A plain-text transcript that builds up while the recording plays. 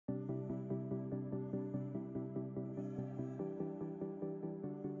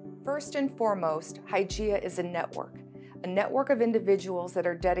First and foremost, Hygieia is a network of individuals that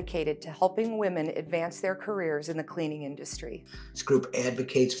are dedicated to helping women advance their careers in the cleaning industry. This group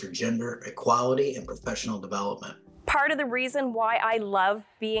advocates for gender equality and professional development. Part of the reason why I love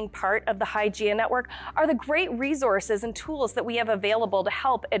being part of the Hygieia Network are the great resources and tools that we have available to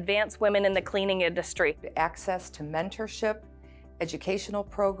help advance women in the cleaning industry. Access to mentorship, educational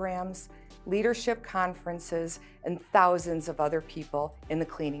programs, leadership conferences, and thousands of other people in the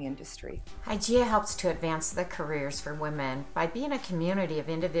cleaning industry. Hygieia helps to advance the careers for women by being a community of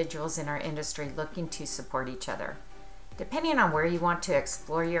individuals in our industry looking to support each other. Depending on where you want to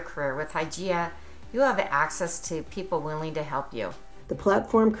explore your career with Hygieia, you have access to people willing to help you. The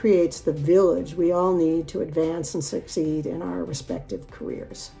platform creates the village we all need to advance and succeed in our respective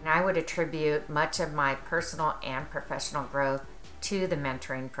careers. And I would attribute much of my personal and professional growth to the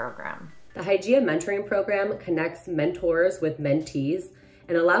mentoring program. The Hygieia Mentoring Program connects mentors with mentees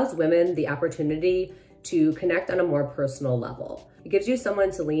and allows women the opportunity to connect on a more personal level. It gives you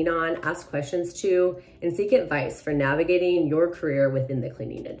someone to lean on, ask questions to, and seek advice for navigating your career within the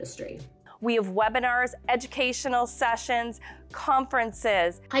cleaning industry. We have webinars, educational sessions,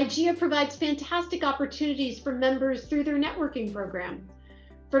 conferences. Hygieia provides fantastic opportunities for members through their networking program.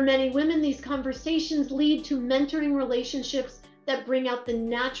 For many women, these conversations lead to mentoring relationships that bring out the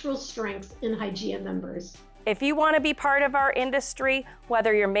natural strengths in Hygieia members. If you want to be part of our industry,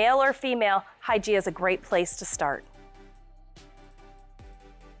 whether you're male or female, Hygieia is a great place to start.